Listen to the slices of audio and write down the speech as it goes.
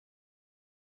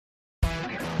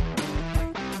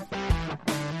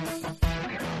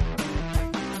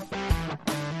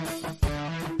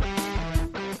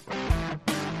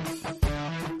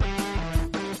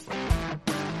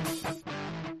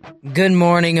Good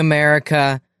morning,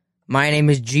 America. My name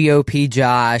is GOP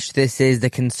Josh. This is the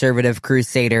Conservative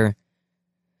Crusader.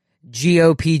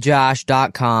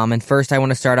 GOPJosh.com. And first, I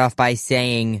want to start off by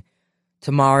saying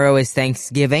tomorrow is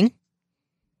Thanksgiving.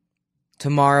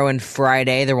 Tomorrow and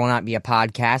Friday, there will not be a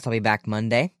podcast. I'll be back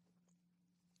Monday.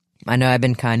 I know I've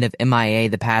been kind of MIA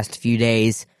the past few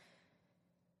days.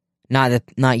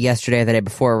 Not yesterday or the day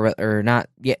before, or not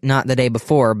the day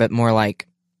before, but more like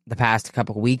the past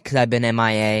couple weeks I've been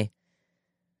MIA.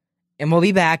 And we'll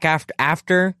be back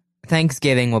after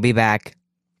Thanksgiving. We'll be back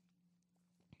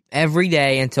every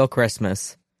day until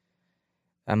Christmas.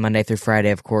 Monday through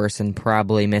Friday, of course, and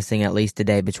probably missing at least a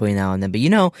day between now and then. But you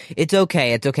know, it's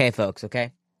okay. It's okay, folks,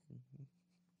 okay?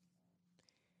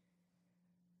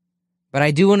 But I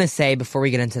do want to say before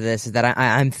we get into this is that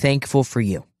I'm thankful for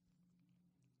you.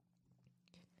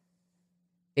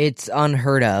 It's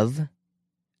unheard of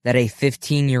that a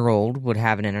 15-year-old would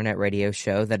have an internet radio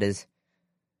show that is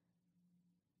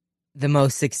the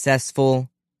most successful,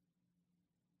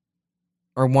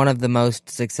 or one of the most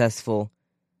successful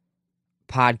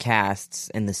podcasts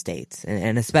in the States,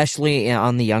 and especially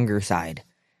on the younger side.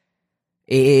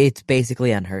 It's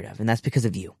basically unheard of, and that's because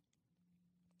of you.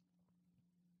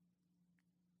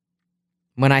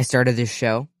 When I started this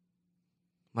show,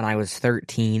 when I was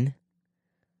 13,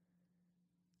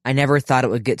 I never thought it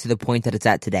would get to the point that it's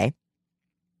at today.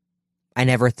 I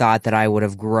never thought that I would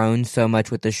have grown so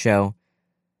much with the show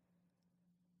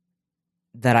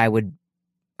that I would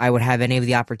have any of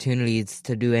the opportunities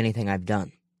to do anything I've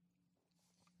done,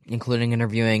 including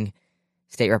interviewing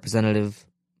State Representative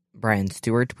Brian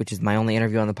Stewart, which is my only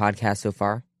interview on the podcast so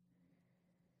far.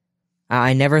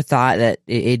 I never thought that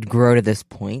it'd grow to this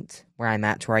point where I'm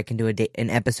at, to where I can do an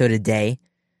episode a day,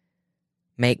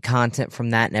 make content from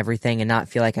that and everything, and not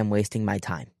feel like I'm wasting my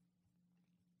time.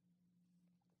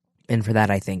 And for that,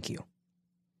 I thank you.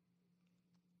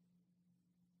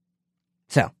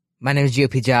 So, my name is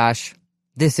GOP Josh.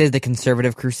 This is the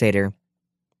Conservative Crusader.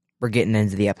 We're getting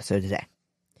into the episode today.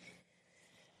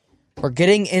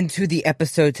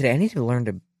 I need to learn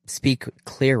to speak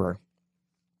clearer.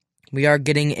 We are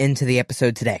getting into the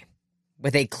episode today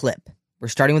with a clip. We're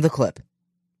starting with a clip.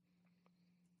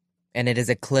 And it is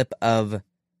a clip of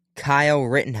Kyle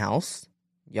Rittenhouse.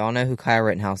 Y'all know who Kyle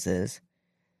Rittenhouse is.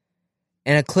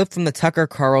 And a clip from the Tucker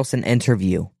Carlson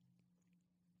interview.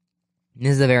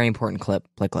 This is a very important clip.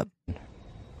 Play clip.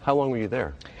 How long were you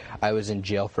there? I was in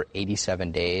jail for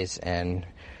 87 days, and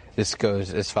this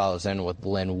follows in with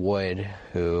Lin Wood,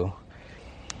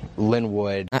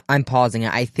 I'm pausing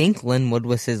it. I think Lin Wood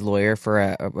was his lawyer for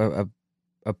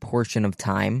a portion of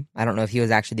time. I don't know if he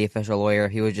was actually the official lawyer,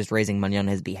 if he was just raising money on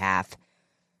his behalf.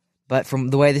 But from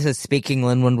the way this is speaking,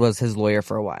 Lin Wood was his lawyer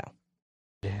for a while.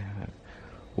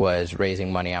 Was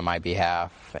raising money on my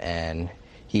behalf, and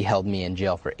he held me in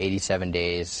jail for 87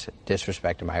 days,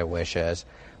 disrespected my wishes,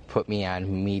 put me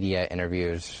on media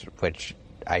interviews, which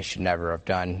I should never have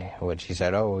done, which he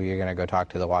said, oh, you're going to go talk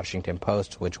to the Washington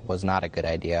Post, which was not a good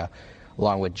idea.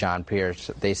 Along with John Pierce,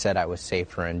 they said I was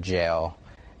safer in jail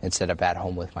instead of at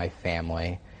home with my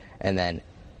family. And then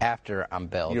after I'm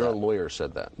bailed, your lawyer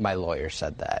said that? My lawyer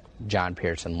said that. John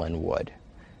Pierce and Lin Wood.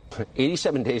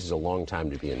 87 days is a long time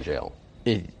to be in jail.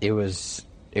 It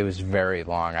was very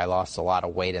long. I lost a lot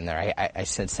of weight in there. I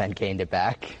since then gained it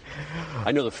back.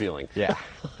 I know the feeling. Yeah.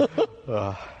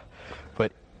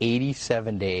 But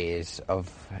 87 days of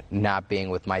not being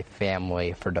with my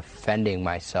family for defending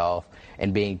myself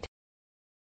and being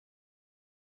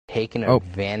taken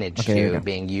advantage to,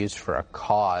 being used for a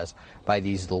cause by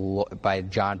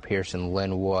John Pierce and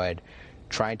Lin Wood,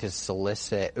 trying to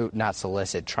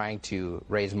trying to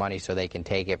raise money so they can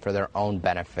take it for their own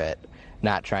benefit,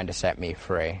 not trying to set me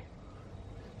free.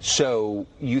 So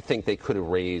you think they could have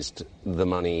raised the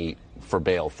money for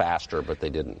bail faster, but they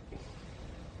didn't?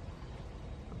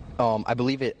 I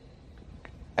believe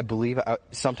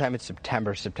sometime in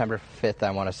September 5th, I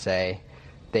want to say,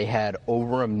 they had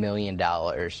over $1 million.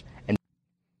 And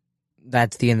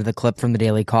that's the end of the clip from the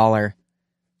Daily Caller.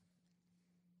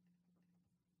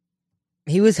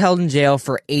 He was held in jail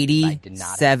for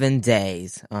 87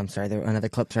 days. Oh, I'm sorry, another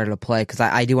clip started to play, because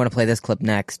I do want to play this clip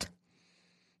next.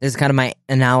 This is kind of my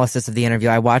analysis of the interview.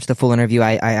 I watched the full interview.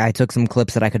 I took some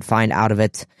clips that I could find out of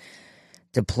it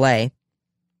to play.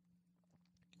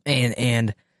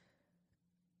 And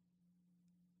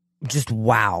just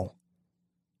wow.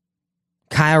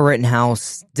 Kyle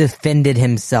Rittenhouse defended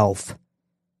himself.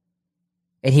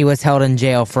 And he was held in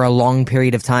jail for a long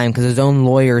period of time because his own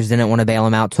lawyers didn't want to bail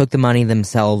him out, took the money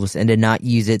themselves, and did not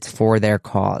use it for their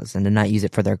cause, and did not use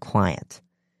it for their client.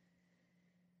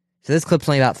 So this clip's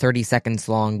only about 30 seconds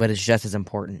long, but it's just as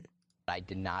important. I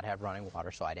did not have running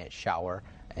water, so I didn't shower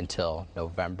until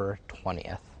November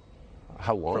 20th.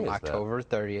 How long From is October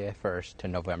 31st to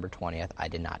November 20th, I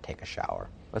did not take a shower.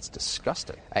 That's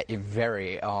disgusting.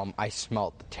 I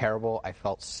smelled terrible. I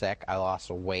felt sick. I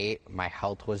lost weight. My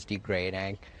health was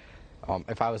degrading.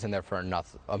 If I was in there for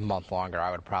a month longer, I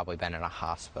would have probably been in a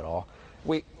hospital.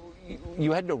 Wait,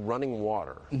 you had no running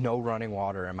water? No running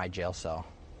water in my jail cell.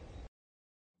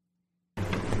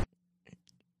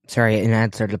 Sorry, an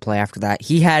ad started to play after that.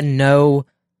 He had no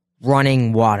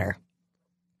running water.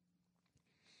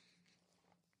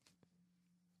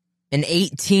 An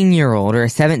 18-year-old or a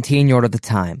 17-year-old at the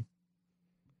time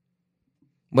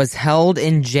was held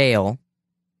in jail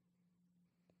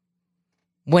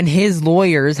when his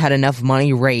lawyers had enough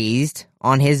money raised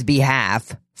on his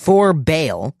behalf for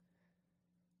bail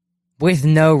with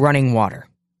no running water.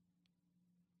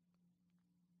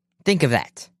 Think of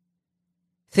that.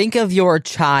 Think of your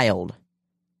child.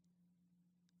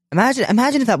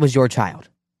 Imagine if that was your child.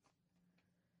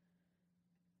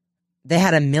 They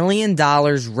had $1 million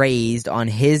raised on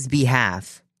his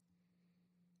behalf,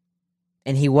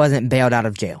 and he wasn't bailed out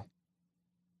of jail.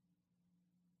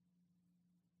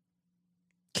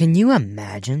 Can you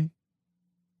imagine?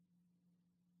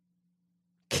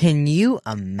 Can you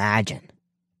imagine?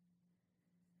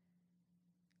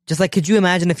 Just like, could you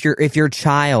imagine if your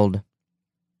child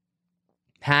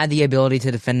had the ability to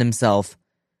defend himself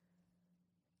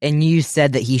and you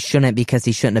said that he shouldn't because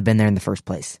he shouldn't have been there in the first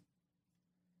place?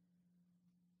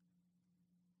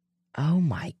 Oh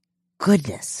my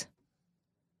goodness.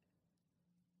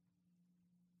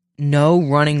 No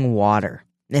running water.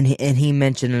 And he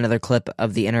mentioned another clip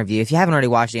of the interview. If you haven't already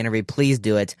watched the interview, please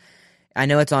do it. I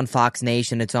know it's on Fox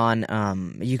Nation. It's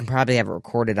on, you can probably have it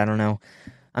recorded. I don't know.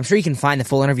 I'm sure you can find the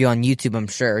full interview on YouTube, I'm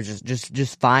sure.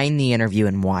 Just find the interview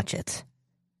and watch it.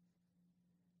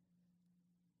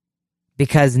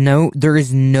 Because there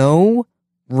is no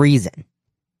reason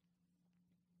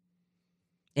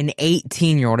an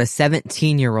 18-year-old, a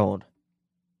 17-year-old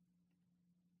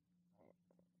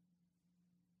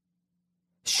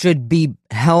should be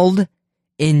held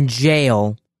in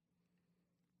jail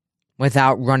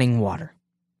without running water.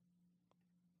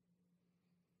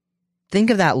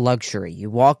 Think of that luxury. You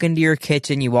walk into your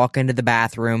kitchen, you walk into the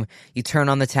bathroom, you turn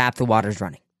on the tap, the water's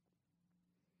running.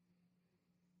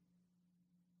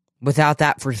 Without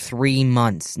that for 3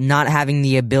 months, not having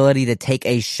the ability to take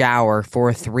a shower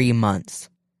for 3 months.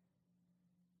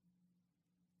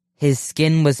 His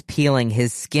skin was peeling,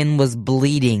 his skin was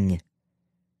bleeding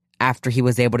after he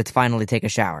was able to finally take a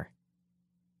shower.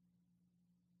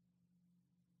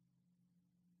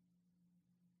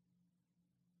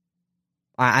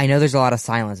 I know there's a lot of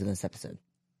silence in this episode.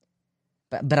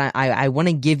 But I want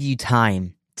to give you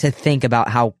time to think about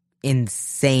how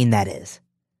insane that is.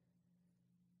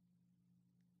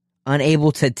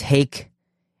 Unable to take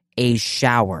a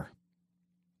shower.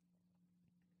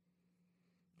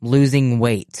 Losing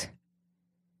weight.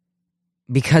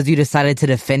 Because you decided to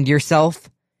defend yourself,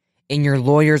 and your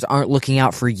lawyers aren't looking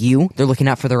out for you, they're looking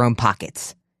out for their own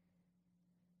pockets.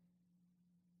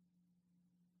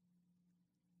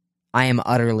 I'm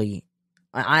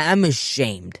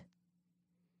ashamed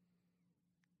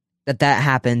that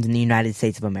happened in the United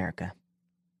States of America.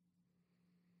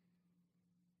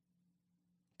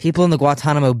 People in the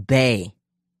Guantanamo Bay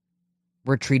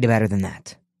were treated better than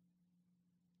that.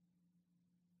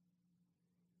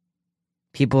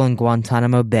 People in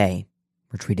Guantanamo Bay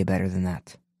were treated better than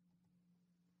that.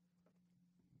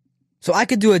 So I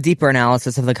could do a deeper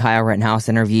analysis of the Kyle Rittenhouse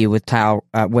interview with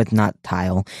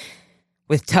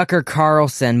with Tucker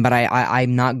Carlson, but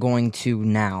I'm not going to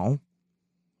now,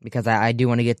 because I do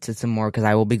want to get to some more, because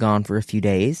I will be gone for a few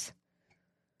days.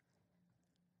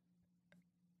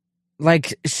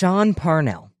 Like Sean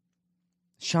Parnell.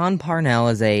 Sean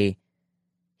Parnell he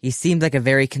seemed like a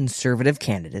very conservative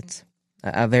candidate,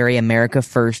 a very America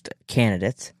First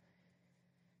candidate.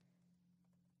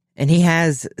 And he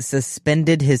has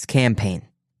suspended his campaign.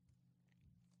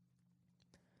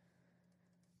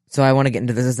 So I want to get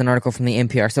into this. This is an article from the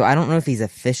NPR. So I don't know if he's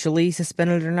officially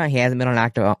suspended or not. He hasn't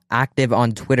been active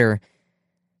on Twitter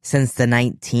since the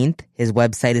 19th. His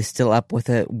website is still up with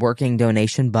a working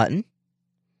donation button.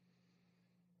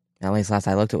 At least last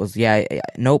I looked, it was,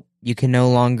 nope. You can no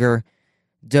longer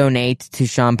donate to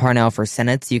Sean Parnell for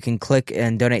Senate. You can click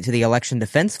and donate to the Election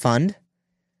Defense Fund.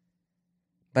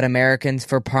 But Americans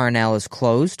for Parnell is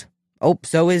closed. Oh,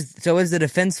 so is the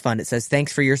Defense Fund. It says,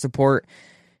 thanks for your support.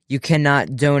 You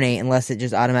cannot donate unless it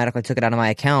just automatically took it out of my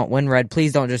account. When read,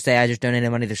 please don't just say I just donated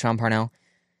money to Sean Parnell.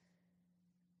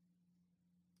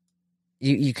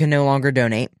 You can no longer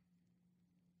donate.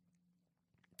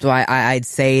 So I'd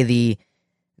say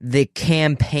the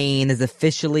campaign is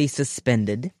officially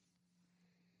suspended.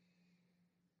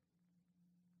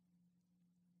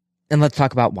 And let's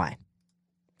talk about why.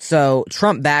 So,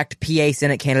 Trump-backed PA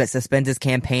Senate candidate suspends his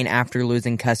campaign after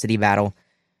losing custody battle.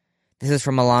 This is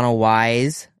from Alana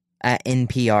Wise at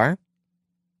NPR.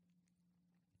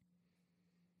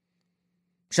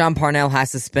 Sean Parnell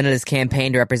has suspended his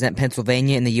campaign to represent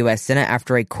Pennsylvania in the U.S. Senate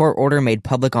after a court order made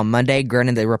public on Monday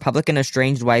granted the Republican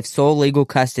estranged wife sole legal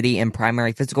custody and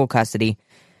primary physical custody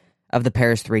of the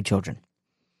pair's 3 children.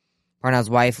 Parnell's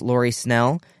wife, Lori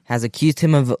Snell, has accused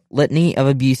him of litany of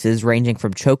abuses ranging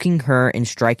from choking her and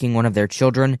striking one of their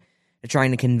children to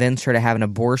trying to convince her to have an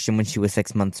abortion when she was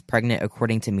 6 months pregnant,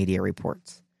 according to media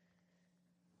reports.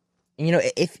 And, you know,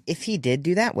 if he did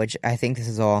do that, which I think this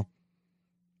is all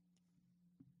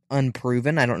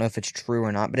unproven, I don't know if it's true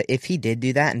or not, but if he did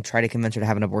do that and try to convince her to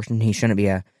have an abortion, he shouldn't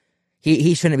be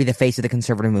he shouldn't be the face of the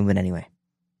conservative movement anyway.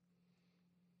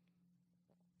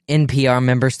 NPR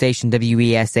member station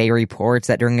WESA reports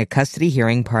that during a custody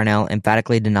hearing, Parnell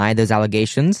emphatically denied those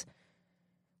allegations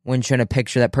when shown a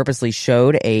picture that perpetually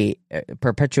showed a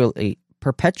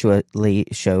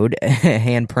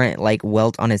handprint-like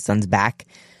welt on his son's back.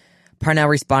 Parnell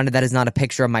responded, "That is not a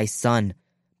picture of my son."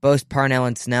 Both Parnell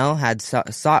and Snell had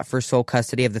sought for sole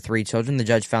custody of the 3 children. The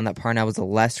judge found that Parnell was a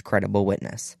less credible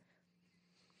witness.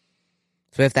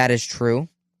 So if that is true,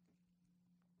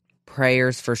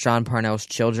 prayers for Sean Parnell's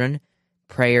children,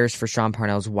 prayers for Sean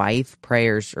Parnell's wife,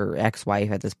 prayers, or ex-wife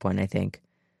at this point, I think,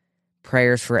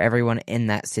 prayers for everyone in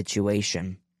that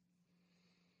situation.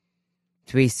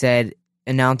 So he said,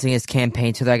 announcing his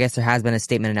campaign, so I guess there has been a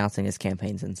statement announcing his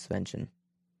campaign suspension.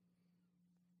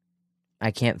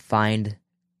 I can't find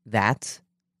that.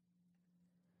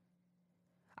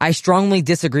 I strongly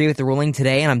disagree with the ruling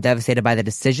today, and I'm devastated by the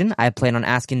decision. I plan on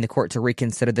asking the court to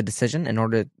reconsider the decision in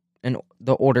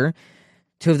the order.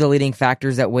 2 of the leading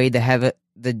factors that weighed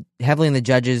heavily in the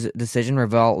judge's decision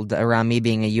revolved around me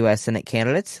being a U.S. Senate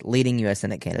candidate, leading U.S.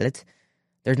 Senate candidate.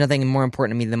 There's nothing more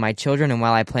important to me than my children, and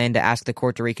while I plan to ask the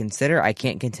court to reconsider, I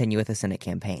can't continue with the Senate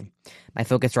campaign. My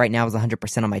focus right now is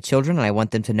 100% on my children, and I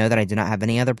want them to know that I do not have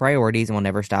any other priorities and will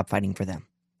never stop fighting for them.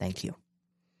 Thank you.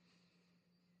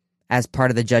 As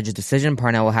part of the judge's decision,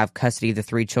 Parnell will have custody of the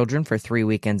 3 children for 3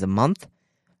 weekends a month.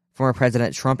 Former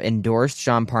President Trump endorsed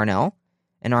Sean Parnell,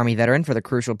 an Army veteran, for the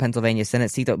crucial Pennsylvania Senate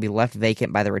seat that will be left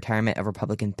vacant by the retirement of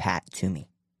Republican Pat Toomey.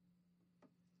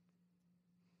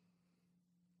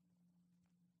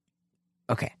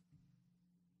 Okay.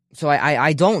 So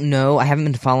I don't know. I haven't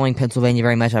been following Pennsylvania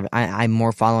very much. I'm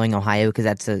more following Ohio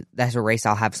because that's a race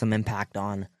I'll have some impact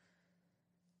on.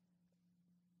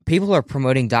 People are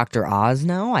promoting Dr. Oz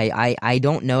now. I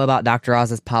don't know about Dr.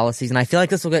 Oz's policies, and I feel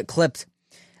like this will get clipped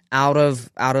out of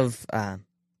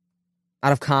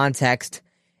context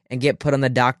and get put on the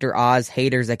Dr. Oz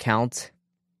haters account.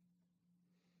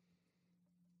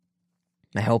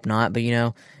 I hope not, but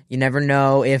you never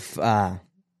know if I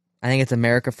think it's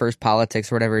America First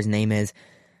Politics or whatever his name is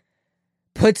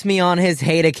puts me on his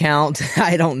hate account.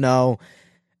 I don't know.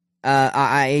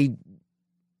 I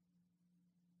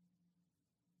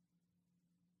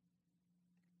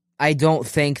don't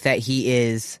think that he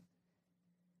is.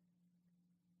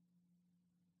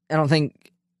 I don't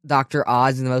think Dr.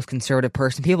 Oz is the most conservative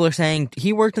person. People are saying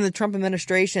he worked in the Trump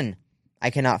administration. I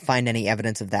cannot find any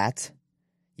evidence of that.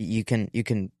 You can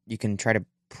try to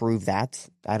prove that.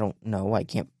 I don't know. I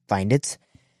can't find it.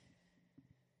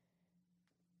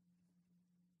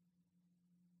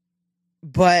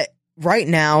 But right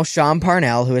now, Sean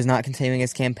Parnell, who is not continuing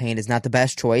his campaign, is not the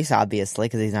best choice, obviously,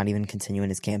 because he's not even continuing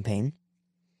his campaign.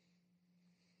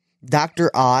 Dr.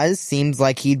 Oz seems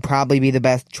like he'd probably be the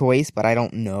best choice, but I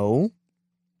don't know.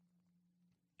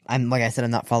 Like I said, I'm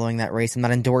not following that race. I'm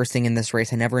not endorsing in this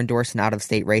race. I never endorse in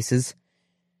out-of-state races.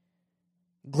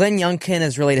 Glenn Youngkin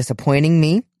is really disappointing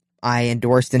me. I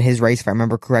endorsed in his race, if I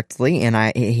remember correctly,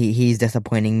 and he's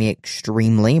disappointing me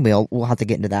extremely. We'll have to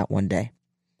get into that one day.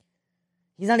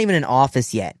 He's not even in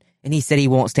office yet, and he said he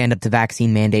won't stand up to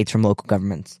vaccine mandates from local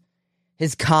governments.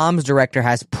 His comms director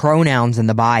has pronouns in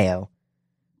the bio.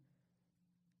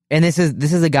 And this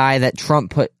is a guy that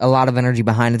Trump put a lot of energy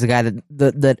behind. It's a guy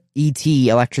that ET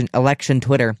election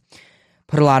Twitter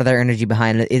put a lot of their energy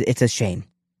behind. It's a shame.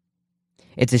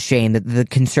 It's a shame that the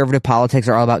conservative politics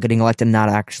are all about getting elected, not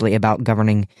actually about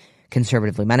governing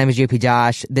conservatively. My name is JP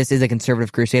Josh. This is a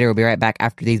Conservative Crusader. We'll be right back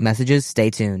after these messages. Stay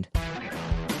tuned.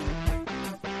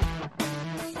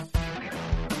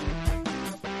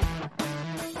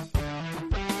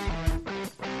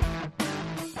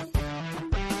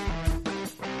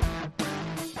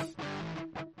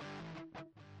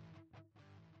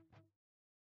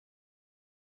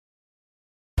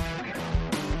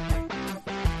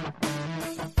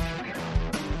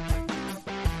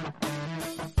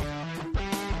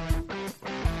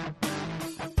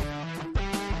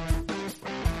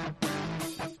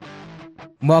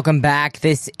 Welcome back.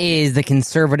 This is the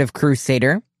Conservative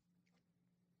Crusader.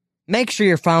 Make sure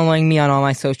you're following me on all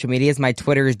my social medias. My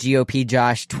Twitter is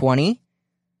GOPJosh20.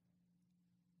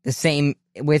 The same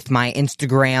with my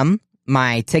Instagram.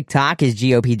 My TikTok is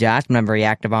GOPJosh. I'm not very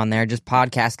active on there, just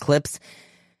podcast clips.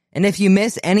 And if you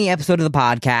miss any episode of the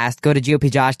podcast, go to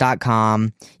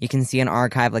GOPJosh.com. You can see an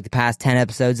archive like the past 10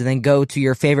 episodes, and then go to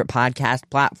your favorite podcast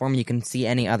platform. You can see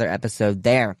any other episode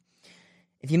there.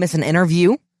 If you miss an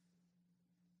interview,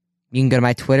 you can go to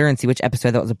my Twitter and see which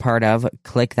episode that was a part of.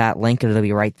 Click that link, and it'll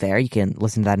be right there. You can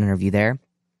listen to that interview there.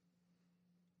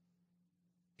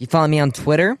 If you follow me on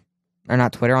Twitter, or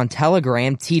not Twitter, on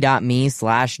Telegram,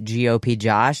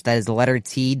 t.me/GOPJosh. That is the letter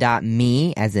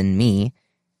t.me, as in me,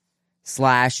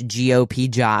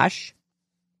 /GOPJosh.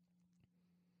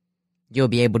 You'll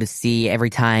be able to see every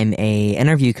time a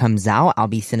interview comes out. I'll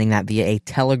be sending that via a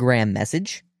Telegram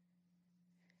message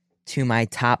to my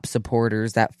top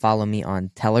supporters that follow me on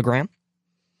Telegram.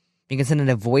 You can send in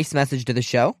a voice message to the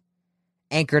show,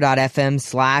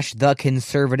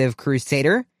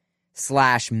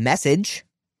 anchor.fm/theconservativecrusader/message,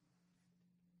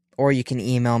 or you can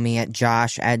email me at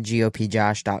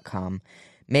josh@gopjosh.com.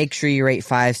 Make sure you rate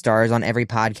 5 stars on every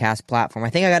podcast platform.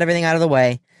 I think I got everything out of the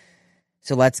way,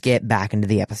 so let's get back into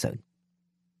the episode.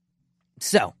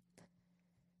 So,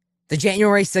 the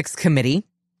January 6th committee,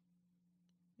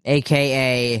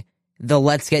 a.k.a. the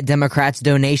Let's Get Democrats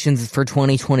Donations for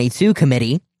 2022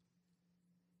 committee,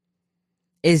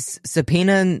 is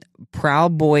subpoenaing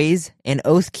Proud Boys and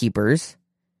Oath Keepers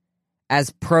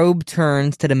as probe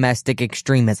turns to domestic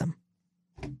extremism.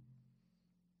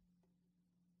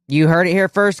 You heard it here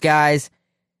first, guys.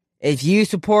 If you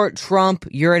support Trump,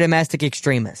 you're a domestic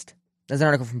extremist. There's an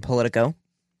article from Politico.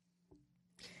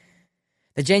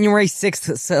 The January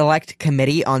 6th Select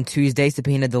Committee on Tuesday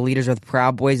subpoenaed the leaders of the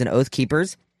Proud Boys and Oath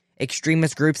Keepers,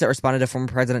 extremist groups that responded to former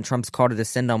President Trump's call to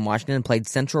descend on Washington and played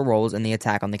central roles in the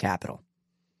attack on the Capitol.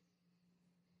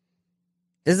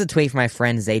 This is a tweet from my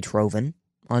friend Zay Troven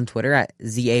on Twitter at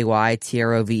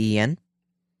ZAYTROVEN.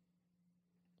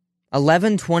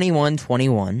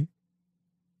 11/21/21,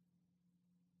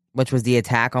 which was the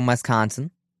attack on Wisconsin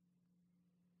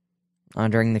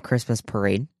during the Christmas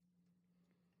parade,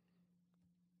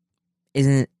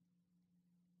 isn't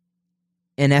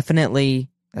infinitely,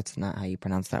 that's not how you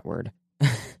pronounce that word. It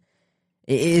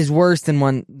is worse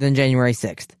than January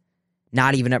 6th.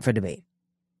 Not even up for debate.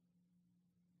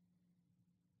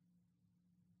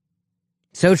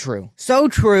 So true. So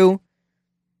true.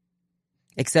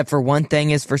 Except for one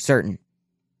thing is for certain.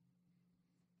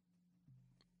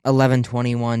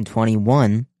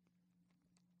 11/21/21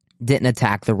 didn't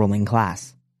attack the ruling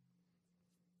class.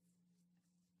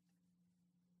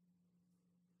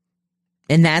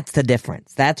 And that's the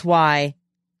difference. That's why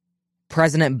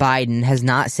President Biden has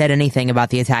not said anything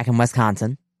about the attack in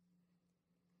Wisconsin.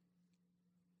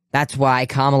 That's why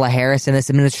Kamala Harris and this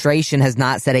administration has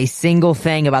not said a single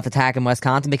thing about the attack in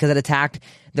Wisconsin, because it attacked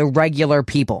the regular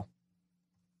people.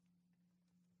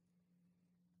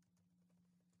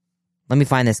 Let me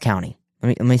find this county.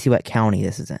 Let me see what county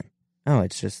this is in. Oh,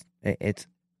 it's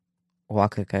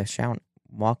Waukesha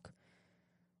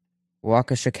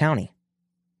County.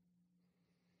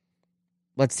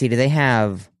 Let's see, do they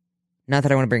have, not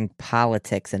that I want to bring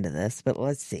politics into this, but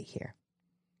let's see here.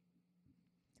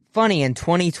 Funny, in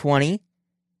 2020,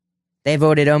 they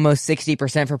voted almost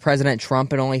 60% for President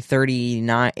Trump and only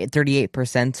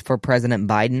 38% for President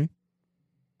Biden.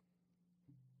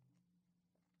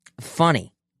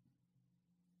 Funny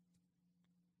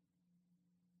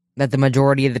that the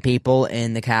majority of the people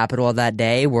in the Capitol that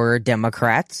day were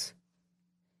Democrats,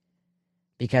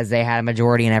 because they had a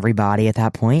majority in every body at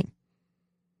that point.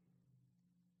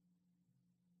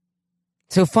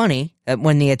 So funny that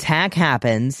when the attack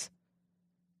happens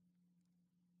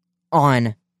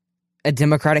on a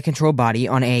Democratic-controlled body,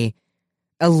 on a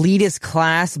elitist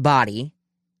class body,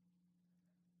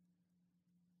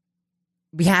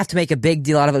 we have to make a big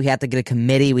deal out of it. We have to get a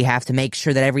committee. We have to make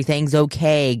sure that everything's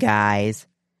okay, guys.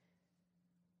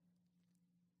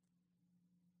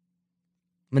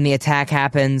 When the attack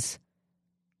happens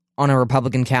on a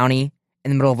Republican county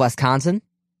in the middle of Wisconsin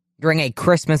during a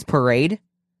Christmas parade,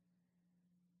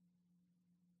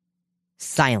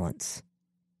 silence.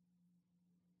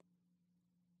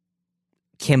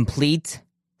 Complete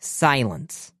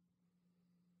silence.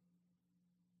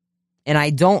 And I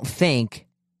don't think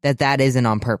that isn't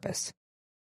on purpose.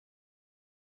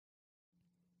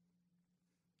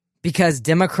 Because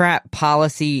Democrat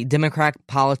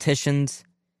politicians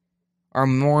are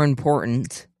more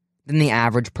important than the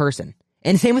average person.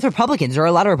 And same with Republicans. There are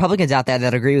a lot of Republicans out there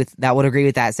that would agree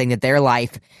with that, saying that their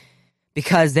life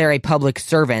because they're a public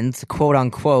servant, quote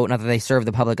unquote, not that they serve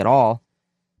the public at all,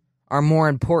 are more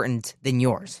important than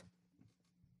yours.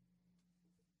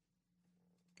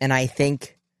 And I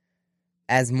think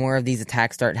as more of these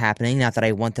attacks start happening, not that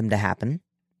I want them to happen,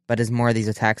 but as more of these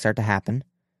attacks start to happen,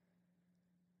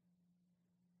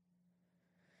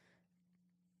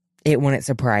 it wouldn't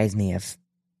surprise me if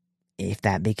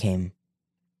that became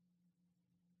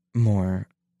more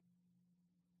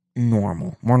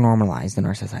normal, more normalized in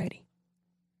our society.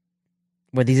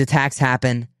 Where these attacks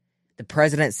happen, the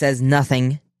president says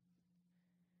nothing,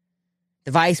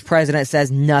 the vice president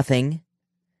says nothing,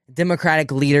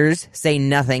 Democratic leaders say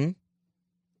nothing,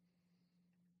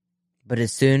 but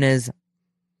as soon as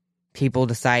people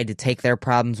decide to take their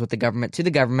problems with the government to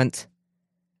the government,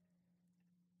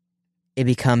 it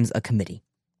becomes a committee.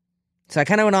 So I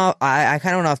kind of went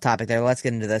off topic there. Let's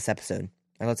get into this episode.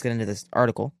 Or let's get into this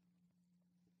article.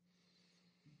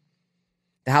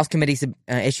 The House committee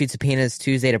issued subpoenas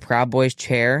Tuesday to Proud Boys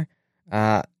chair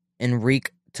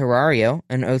Enrique Terrario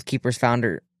and Oath Keepers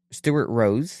founder Stuart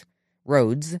Rhodes,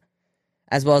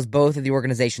 as well as both of the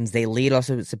organizations they lead.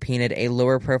 Also subpoenaed a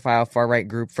lower-profile far-right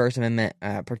group, First Amendment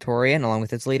Praetorian, along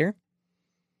with its leader.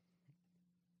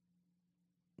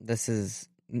 This is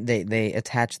they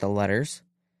attach the letters.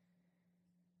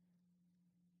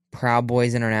 Proud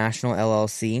Boys International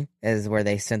LLC is where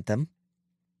they sent them.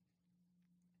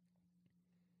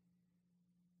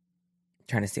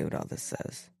 Trying to see what all this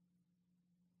says.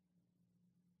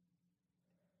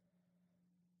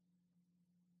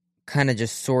 Kind of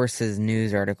just sources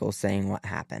news articles saying what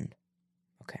happened.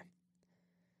 Okay.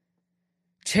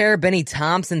 Chair Benny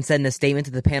Thompson said in a statement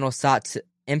that the panel sought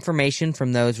information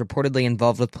from those reportedly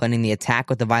involved with planning the attack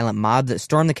with the violent mob that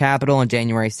stormed the Capitol on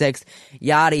January 6th,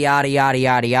 yada, yada, yada,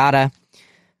 yada, yada,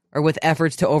 or with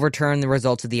efforts to overturn the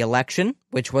results of the election,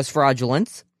 which was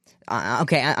fraudulent.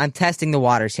 I'm testing the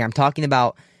waters here. I'm talking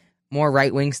about more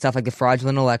right-wing stuff like the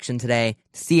fraudulent election today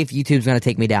to see if YouTube's going to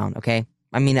take me down, okay?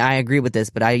 I mean, I agree with this,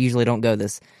 but I usually don't go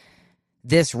this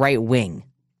right-wing.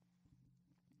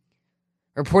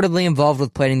 Reportedly involved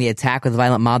with planning the attack with the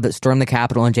violent mob that stormed the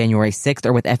Capitol on January 6th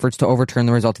or with efforts to overturn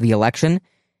the result of the election,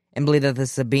 and believe that the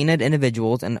subpoenaed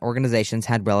individuals and organizations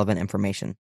had relevant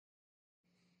information.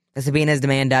 The subpoenas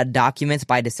demand documents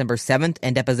by December 7th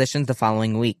and depositions the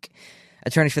following week.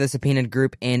 Attorneys for the subpoenaed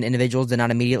group and individuals did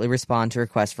not immediately respond to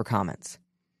requests for comments.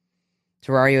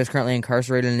 Terrario is currently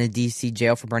incarcerated in a D.C.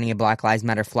 jail for burning a Black Lives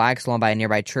Matter flag stolen by a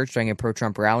nearby church during a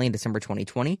pro-Trump rally in December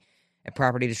 2020, a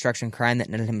property destruction crime that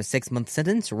netted him a 6-month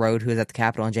sentence. Rhodes, who was at the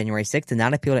Capitol on January 6th, did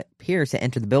not appear to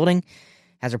enter the building,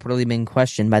 has reportedly been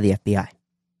questioned by the FBI.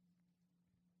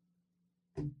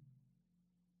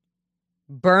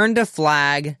 Burned a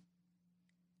flag,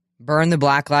 burned the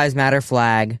Black Lives Matter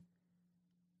flag,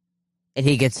 and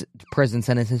he gets prison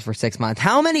sentences for 6 months.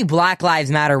 How many Black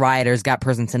Lives Matter rioters got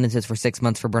prison sentences for 6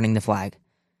 months for burning the flag?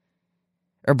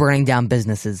 Or burning down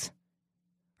businesses?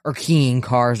 Or keying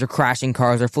cars, or crashing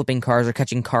cars, or flipping cars, or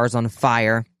catching cars on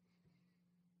fire?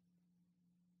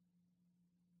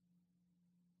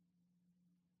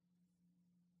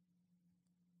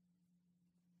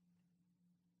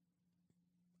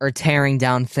 Or tearing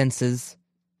down fences?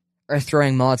 Or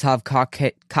throwing Molotov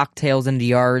cocktails into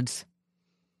yards?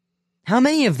 How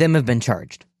many of them have been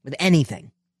charged with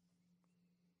anything?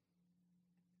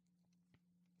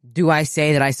 Do I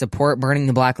say that I support burning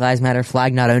the Black Lives Matter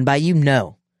flag not owned by you?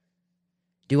 No.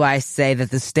 Do I say that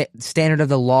the standard of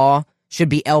the law should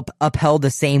be upheld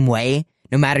the same way,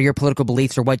 no matter your political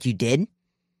beliefs or what you did?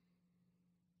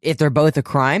 If they're both a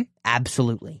crime?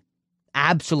 Absolutely.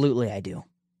 Absolutely I do.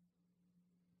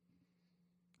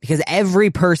 Because every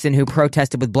person who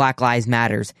protested with Black Lives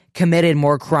Matters committed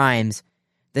more crimes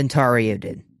than Terrario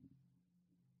did.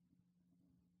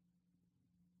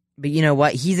 But you know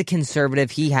what? He's a conservative.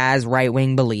 He has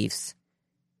right-wing beliefs.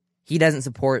 He doesn't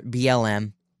support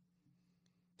BLM.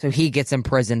 So he gets in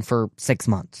prison for 6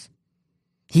 months.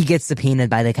 He gets subpoenaed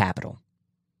by the Capitol.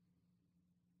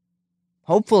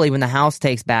 Hopefully when the House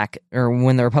takes back, or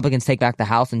when the Republicans take back the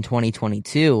House in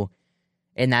 2022,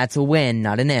 and that's a win,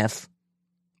 not an if,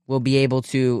 we'll be able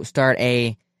to start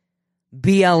a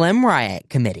BLM riot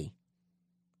committee.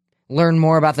 Learn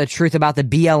more about the truth about the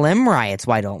BLM riots,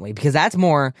 why don't we? Because that's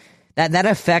more, that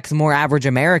affects more average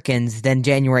Americans than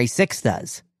January 6th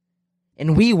does.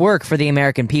 And we work for the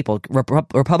American people.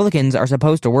 Republicans are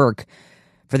supposed to work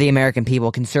for the American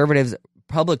people. Conservatives,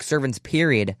 public servants,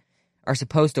 period, are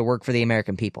supposed to work for the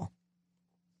American people.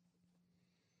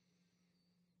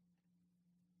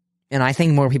 And I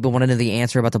think more people want to know the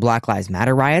answer about the Black Lives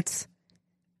Matter riots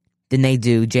than they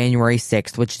do January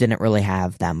 6th, which didn't really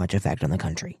have that much effect on the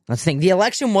country. Let's think. The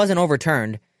election wasn't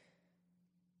overturned.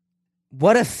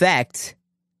 what effect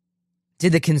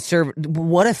did the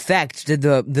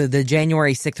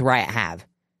January 6th riot have?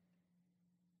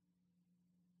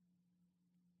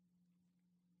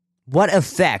 What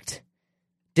effect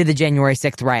did the January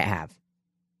 6th riot have?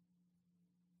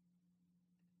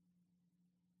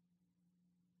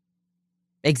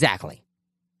 Exactly.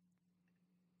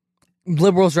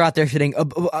 Liberals are out there shitting.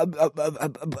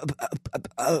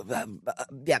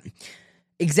 Yeah,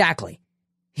 exactly.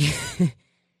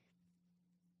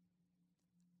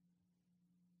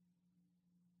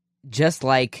 Just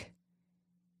like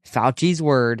Fauci's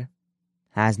word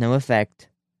has no effect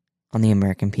on the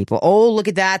American people. Oh, look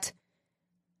at that.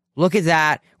 Look at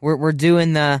that. We're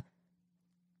doing the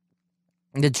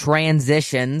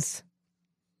transitions.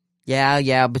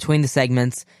 Yeah, between the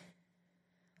segments.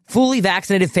 Fully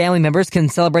vaccinated family members can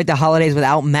celebrate the holidays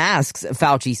without masks,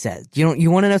 Fauci says. You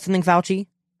want to know something, Fauci?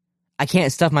 I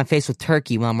can't stuff my face with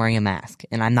turkey while I'm wearing a mask,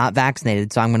 and I'm not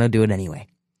vaccinated, so I'm going to do it anyway.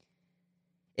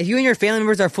 If you and your family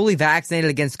members are fully vaccinated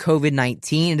against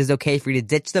COVID-19, it is okay for you to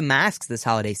ditch the masks this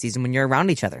holiday season when you're around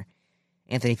each other.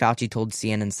 Anthony Fauci told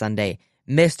CNN Sunday.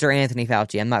 Mr. Anthony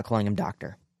Fauci. I'm not calling him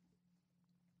doctor.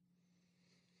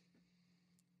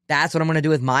 That's what I'm going to do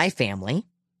with my family,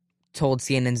 told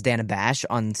CNN's Dana Bash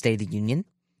on State of the Union.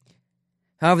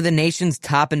 However, the nation's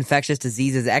top infectious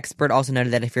diseases expert also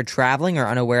noted that if you're traveling or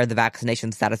unaware of the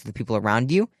vaccination status of the people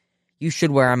around you, you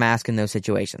should wear a mask in those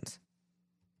situations.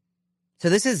 So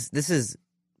this is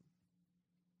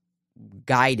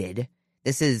guided.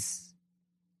 This is,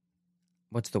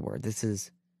 what's the word? This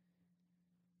is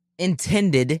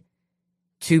intended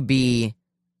to be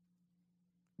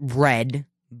read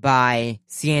by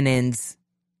CNN's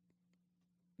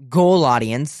goal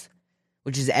audience,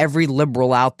 which is every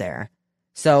liberal out there.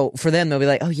 So for them, they'll be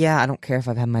like, oh yeah, I don't care if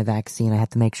I've had my vaccine. I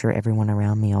have to make sure everyone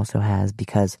around me also has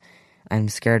because I'm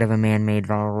scared of a man-made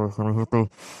virus and I have to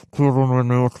kill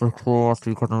them with the cloth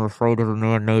because I'm afraid of a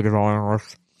man-made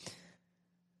virus.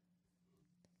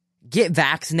 Get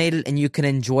vaccinated and you can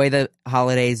enjoy the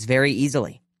holidays very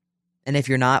easily. And if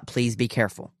you're not, please be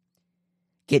careful.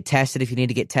 Get tested if you need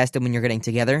to get tested when you're getting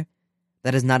together.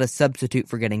 That is not a substitute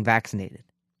for getting vaccinated.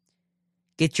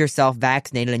 Get yourself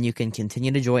vaccinated and you can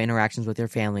continue to enjoy interactions with your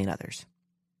family and others.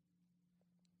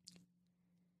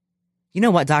 You know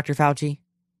what, Dr. Fauci?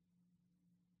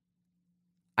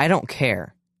 I don't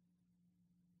care.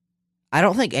 I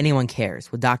don't think anyone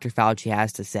cares what Dr. Fauci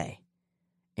has to say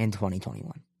in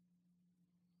 2021.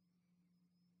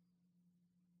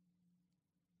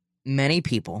 Many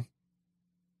people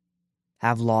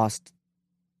have lost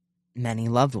many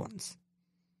loved ones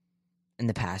in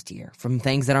the past year from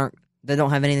things that don't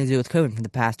have anything to do with COVID from the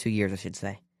past 2 years, I should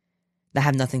say, that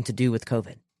have nothing to do with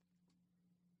COVID.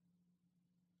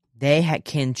 They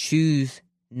can choose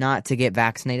not to get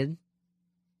vaccinated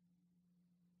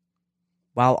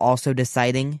while also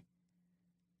deciding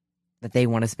that they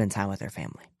want to spend time with their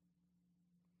family.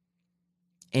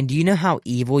 And do you know how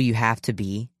evil you have to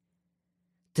be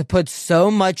to put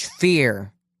so much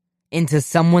fear into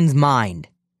someone's mind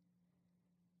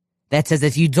that says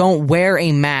if you don't wear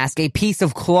a mask, a piece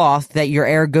of cloth that your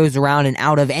air goes around and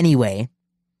out of anyway,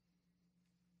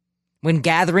 when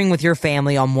gathering with your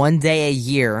family on one day a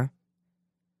year,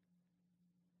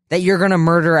 that you're going to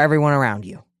murder everyone around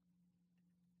you?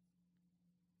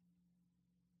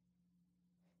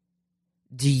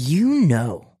 Do you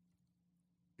know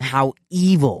how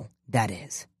evil that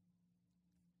is?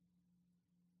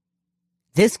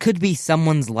 This could be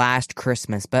someone's last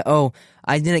Christmas, but oh,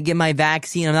 I didn't get my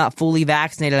vaccine, I'm not fully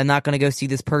vaccinated, I'm not going to go see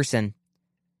this person.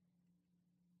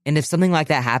 And if something like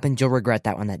that happens, you'll regret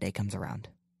that when that day comes around.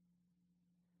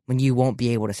 When you won't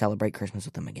be able to celebrate Christmas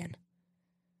with them again.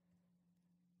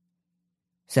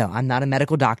 So, I'm not a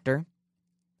medical doctor.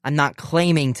 I'm not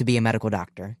claiming to be a medical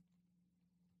doctor.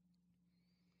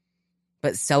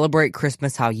 But celebrate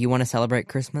Christmas how you want to celebrate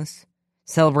Christmas.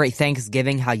 Celebrate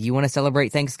Thanksgiving how you want to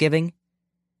celebrate Thanksgiving.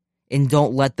 And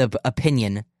don't let the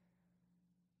opinion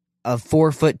of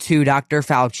 4'2" Dr.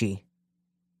 Fauci,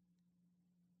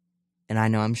 and I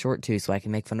know I'm short too, so I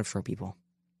can make fun of short people,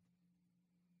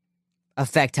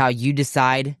 affect how you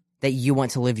decide that you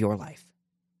want to live your life.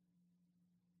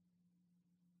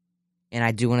 And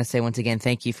I do want to say once again,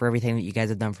 thank you for everything that you guys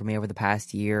have done for me over the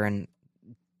past year and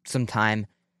some time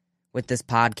with this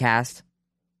podcast.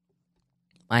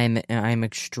 I am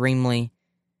extremely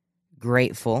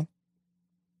grateful.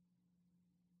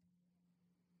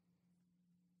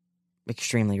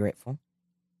 Extremely grateful.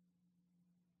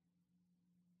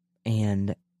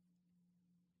 And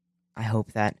I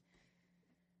hope that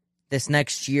this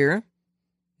next year,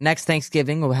 next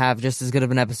Thanksgiving, we'll have just as good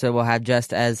of an episode. We'll have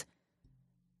just as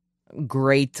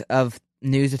great of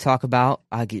news to talk about.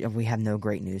 We have no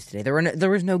great news today. There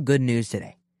was no good news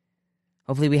today.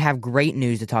 Hopefully we have great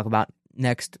news to talk about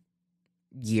next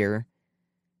year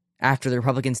after the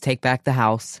Republicans take back the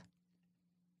House.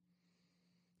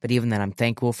 But even then, I'm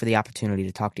thankful for the opportunity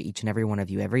to talk to each and every one of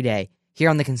you every day here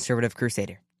on the Conservative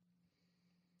Crusader.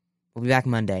 We'll be back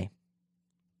Monday.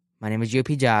 My name is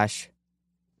GOP Josh.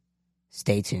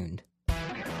 Stay tuned.